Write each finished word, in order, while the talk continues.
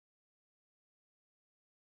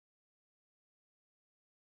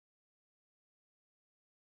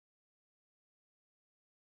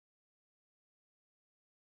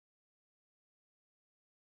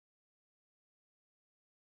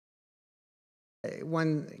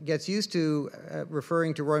One gets used to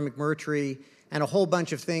referring to Roy McMurtry and a whole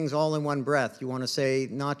bunch of things all in one breath. You want to say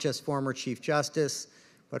not just former Chief Justice,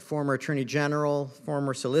 but former Attorney General,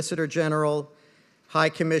 former Solicitor General, High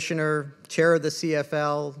Commissioner, Chair of the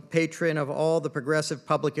CFL, patron of all the progressive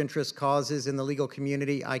public interest causes in the legal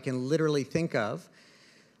community I can literally think of.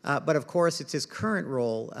 But of course, it's his current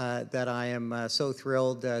role that I am so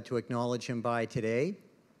thrilled to acknowledge him by today.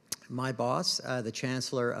 My boss, the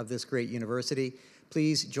Chancellor of this great university.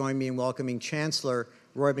 Please join me in welcoming Chancellor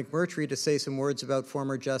Roy McMurtry to say some words about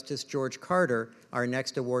former Justice George Carter, our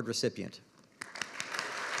next award recipient.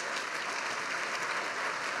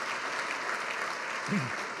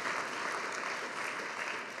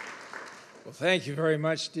 Well, thank you very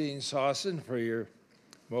much, Dean Sawson, for your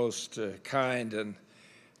most kind and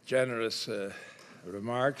generous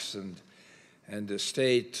remarks, and to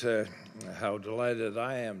state how delighted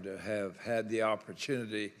I am to have had the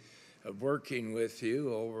opportunity of working with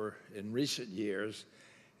you over in recent years,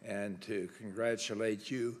 and to congratulate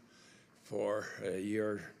you for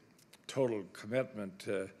your total commitment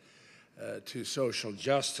to social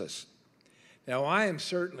justice. Now, I am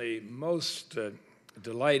certainly most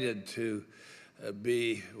delighted to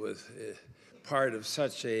be with part of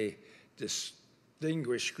such a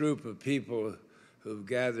distinguished group of people who've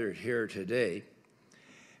gathered here today.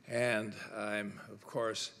 And I'm, of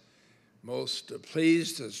course, most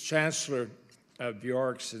pleased as Chancellor of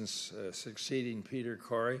York since succeeding Peter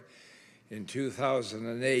Corey in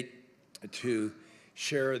 2008 to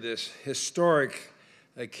share this historic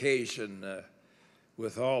occasion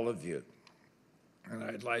with all of you. And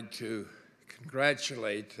I'd like to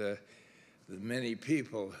congratulate the many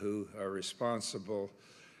people who are responsible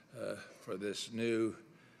for this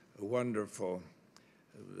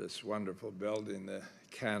wonderful building, the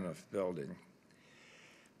Caniff building.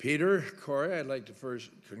 Peter Corey, I'd like to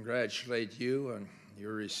first congratulate you on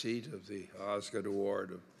your receipt of the Osgoode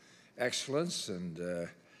Award of Excellence, and to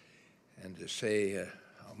say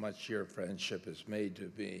how much your friendship has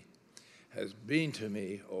been to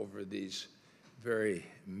me over these very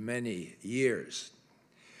many years.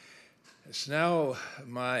 It's now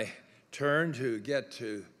my turn to get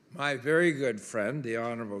to my very good friend, the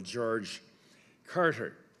Honorable George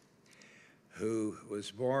Carter, who was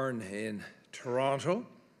born in Toronto,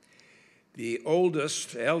 the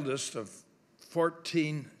eldest of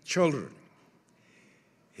 14 children.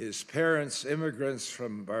 His parents, immigrants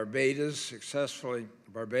from Barbados,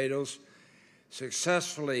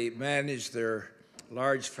 successfully managed their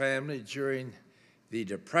large family during the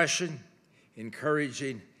Depression,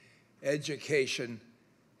 encouraging education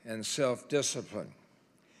and self-discipline.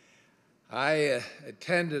 I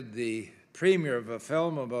attended the premiere of a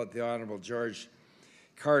film about the Honorable George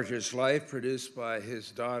Carter's life, produced by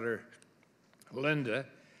his daughter, Linda,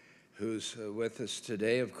 who's with us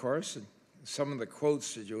today, of course. And some of the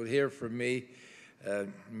quotes that you'll hear from me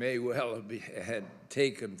may well have had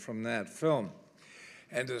taken from that film.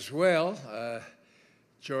 And as well,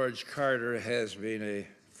 George Carter has been a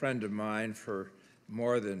friend of mine for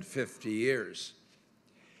more than 50 years.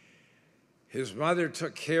 His mother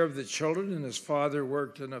took care of the children, and his father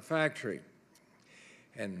worked in a factory.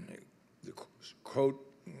 And the quote,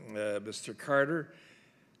 Mr. Carter,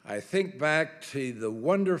 "I think back to the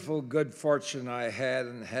wonderful good fortune I had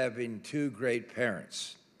in having two great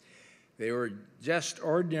parents. They were just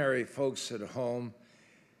ordinary folks at home,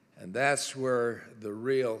 and that's where the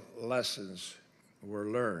real lessons were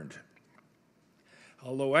learned."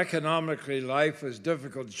 Although economically life was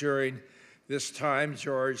difficult during this time,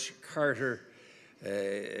 George Carter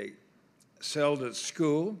excelled at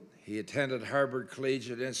school. He attended Harvard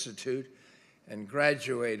Collegiate Institute and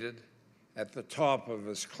graduated at the top of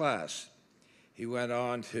his class. He went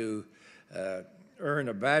on to earn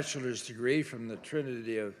a bachelor's degree from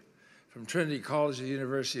Trinity College at the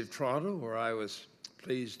University of Toronto, where I was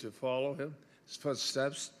pleased to follow his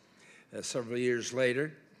footsteps several years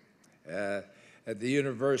later, at the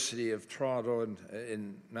University of Toronto in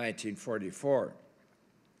 1944.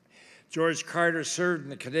 George Carter served in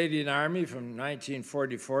the Canadian Army from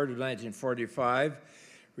 1944 to 1945,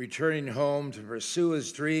 returning home to pursue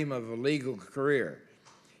his dream of a legal career.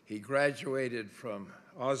 He graduated from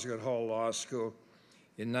Osgoode Hall Law School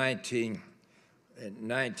in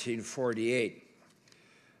 1948.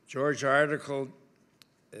 George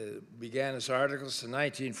began his articles in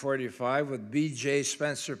 1945 with B.J.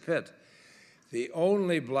 Spencer Pitt, the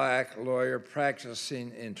only black lawyer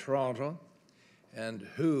practicing in Toronto, and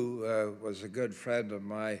who was a good friend of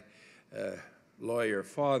my lawyer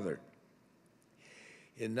father.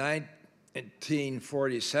 In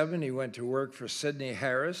 1947, he went to work for Sidney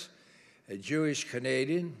Harris, a Jewish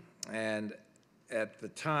Canadian, and at the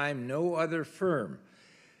time, no other firm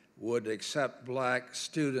would accept black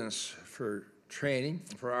students for training,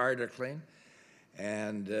 for articling,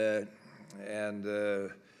 and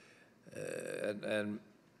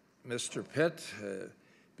Mr. Pitt,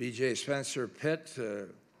 B.J. Spencer Pitt,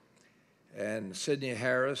 and Sidney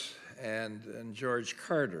Harris, and George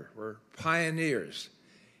Carter were pioneers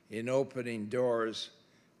in opening doors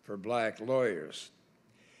for black lawyers.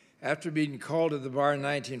 After being called to the bar in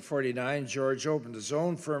 1949, George opened his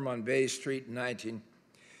own firm on Bay Street in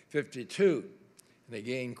 1952. And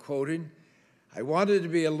again, quoting, "I wanted to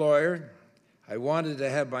be a lawyer. I wanted to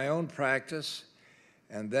have my own practice,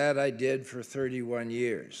 and that I did for 31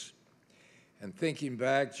 years. And thinking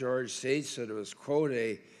back, George states that it was, quote,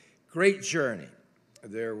 a great journey.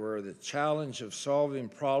 There were the challenge of solving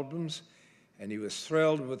problems, and he was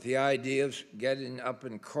thrilled with the idea of getting up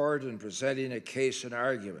in court and presenting a case and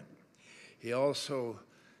argument. He also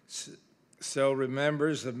still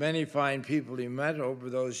remembers the many fine people he met over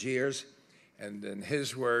those years, and in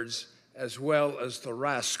his words, as well as the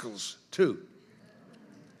rascals, too.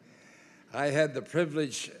 I had the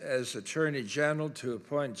privilege as Attorney General to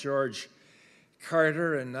appoint George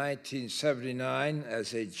Carter in 1979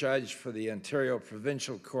 as a judge for the Ontario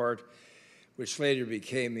Provincial Court, which later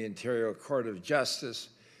became the Ontario Court of Justice,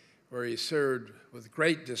 where he served with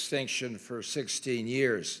great distinction for 16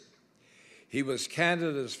 years. He was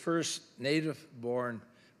Canada's first native-born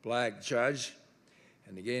black judge,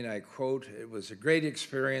 and again I quote, "It was a great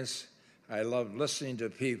experience. I loved listening to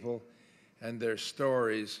people and their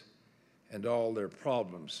stories and all their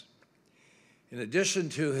problems." In addition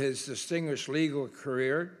to his distinguished legal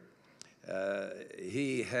career,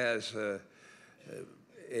 he has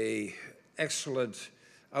an excellent,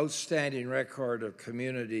 outstanding record of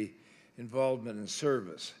community involvement and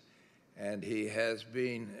service, and he has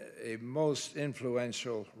been a most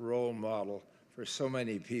influential role model for so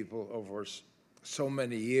many people over so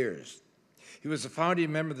many years. He was a founding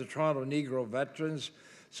member of the Toronto Negro Veterans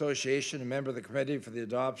Association, a member of the Committee for the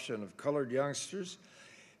Adoption of Colored Youngsters,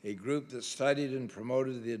 a group that studied and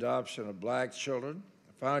promoted the adoption of black children,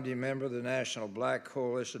 a founding member of the National Black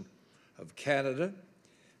Coalition of Canada,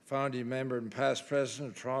 founding member and past president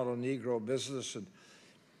of Toronto Negro Business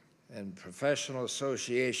and Professional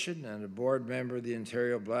Association, and a board member of the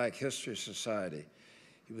Ontario Black History Society.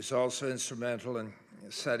 He was also instrumental in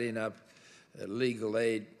setting up legal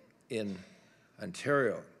aid in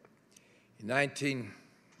Ontario. In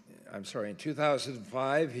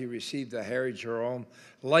 2005, he received the Harry Jerome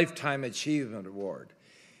Lifetime Achievement Award.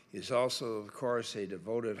 He is also, of course, a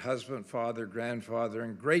devoted husband, father, grandfather,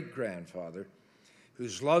 and great-grandfather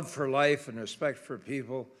whose love for life and respect for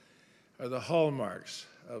people are the hallmarks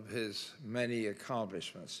of his many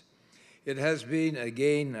accomplishments. It has been,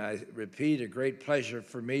 again, I repeat, a great pleasure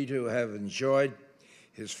for me to have enjoyed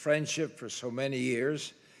his friendship for so many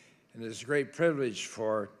years, and it's a great privilege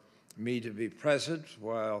for me to be present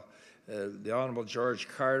while the Honorable George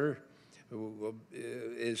Carter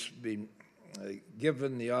is being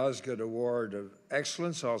given the Osgoode Award of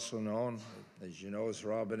Excellence, also known, as you know, as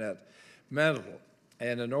Robinette Medal.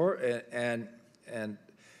 And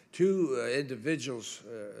two individuals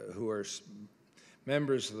who are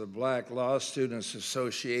members of the Black Law Students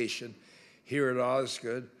Association here at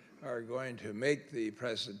Osgoode are going to make the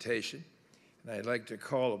presentation. And I'd like to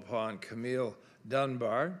call upon Camille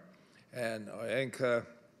Dunbar and Oyenka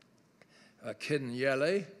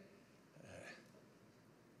Kinyele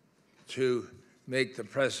to make the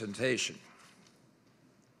presentation.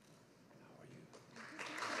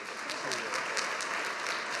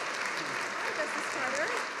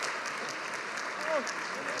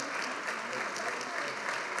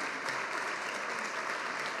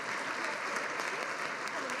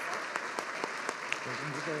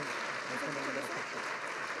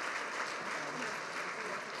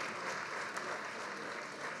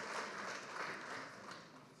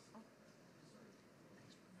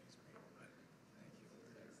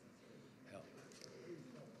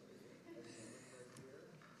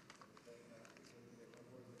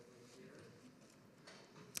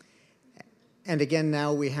 And again,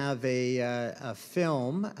 now we have a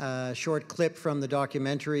film, a short clip from the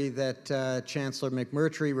documentary that Chancellor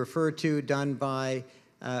McMurtry referred to, done by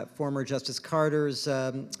former Justice Carter's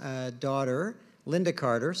daughter, Linda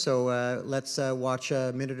Carter. So let's watch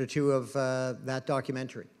a minute or two of that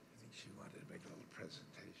documentary. I think she wanted to make a little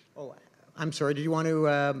presentation. Oh, I'm sorry. Did you want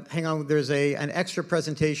to hang on? There's an extra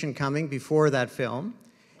presentation coming before that film,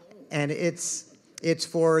 and it's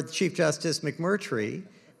for Chief Justice McMurtry,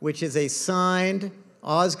 which is a signed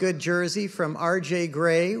Osgoode jersey from R.J.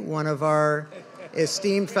 Gray, one of our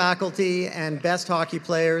esteemed faculty, and best hockey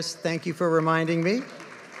players, thank you for reminding me.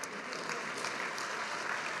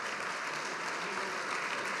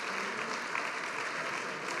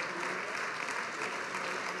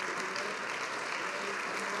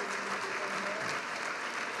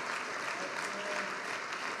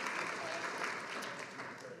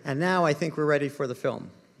 And now I think we're ready for the film.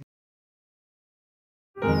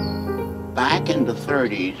 Back in the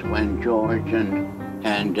 30s, when George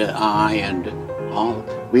and I and all,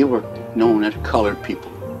 we were known as colored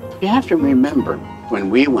people. You have to remember, when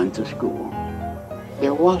we went to school,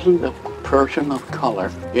 there wasn't a person of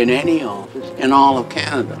color in any office in all of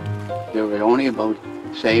Canada. There were only about,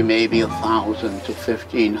 say, maybe 1,000 to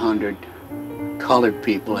 1,500 colored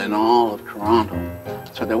people in all of Toronto.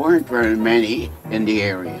 So there weren't very many in the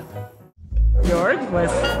area. George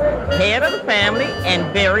was head of the family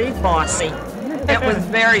and very bossy. It was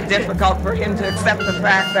very difficult for him to accept the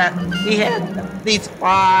fact that he had these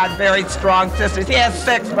 5 very strong sisters. He has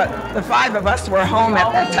 6, but the 5 of us were home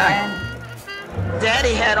at that time.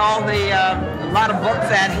 Daddy had a lot of books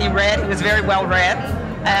that he read. He was very well read,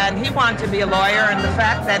 and he wanted to be a lawyer, and the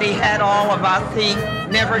fact that he had all of us, he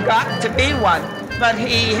never got to be one. But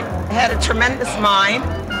he had a tremendous mind,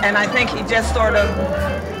 and I think he just sort of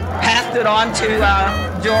passed it on to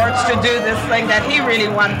George to do this thing that he really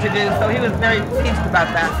wanted to do, so he was very pleased about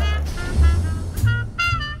that.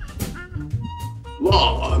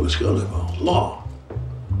 Law, I was going to go. Law.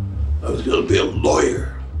 I was going to be a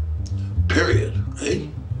lawyer, period, eh?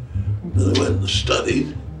 Then I went and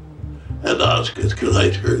studied at Osgoode, because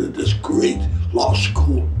I'd heard of this great law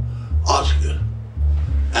school, Osgoode,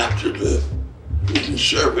 after even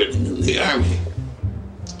serving in the Army.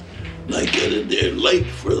 And I get in there late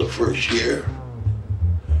for the first year.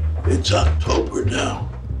 It's October now.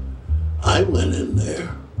 I went in there,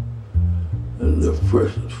 and the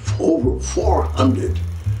first over 400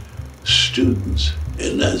 students.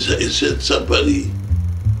 And as I said, somebody,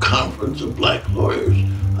 conference of black lawyers,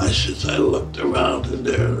 I looked around in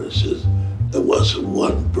there and I said, there wasn't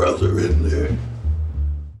one brother in there.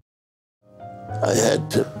 I had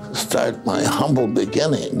to start my humble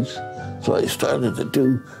beginnings, so I started to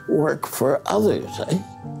do work for others.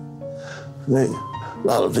 A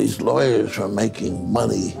lot of these lawyers were making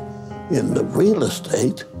money in the real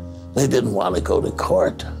estate. They didn't want to go to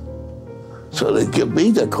court, so they give me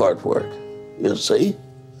the court work, you see?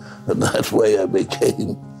 And that way I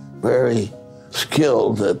became very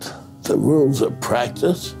skilled at the rules of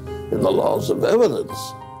practice and the laws of evidence.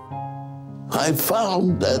 I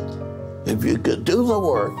found that if you could do the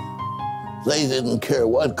work, they didn't care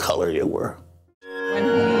what color you were. When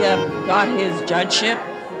he got his judgeship,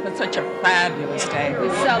 it was such a fabulous day. We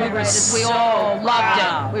celebrated. We all loved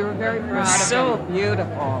it. We were very proud of it. So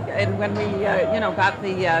beautiful. And when we, got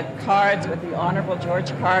the cards with the Honorable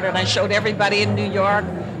George Carter, and I showed everybody in New York,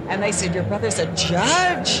 and they said, "Your brother's a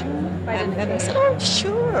judge?" And they said, "Oh,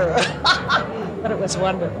 sure." But it was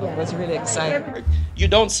wonderful. It was really exciting. You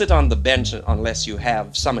don't sit on the bench unless you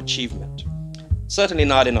have some achievement. Certainly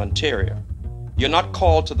not in Ontario. You're not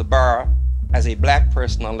called to the bar as a black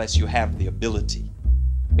person unless you have the ability.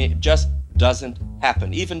 I mean, it just doesn't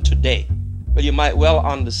happen, even today. But you might well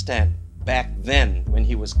understand back then when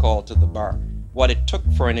he was called to the bar, what it took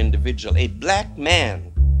for an individual, a black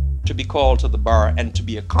man, to be called to the bar and to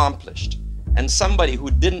be accomplished. And somebody who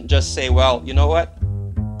didn't just say, well, you know what,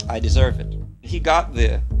 I deserve it. He got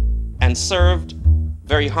there and served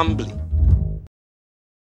very humbly.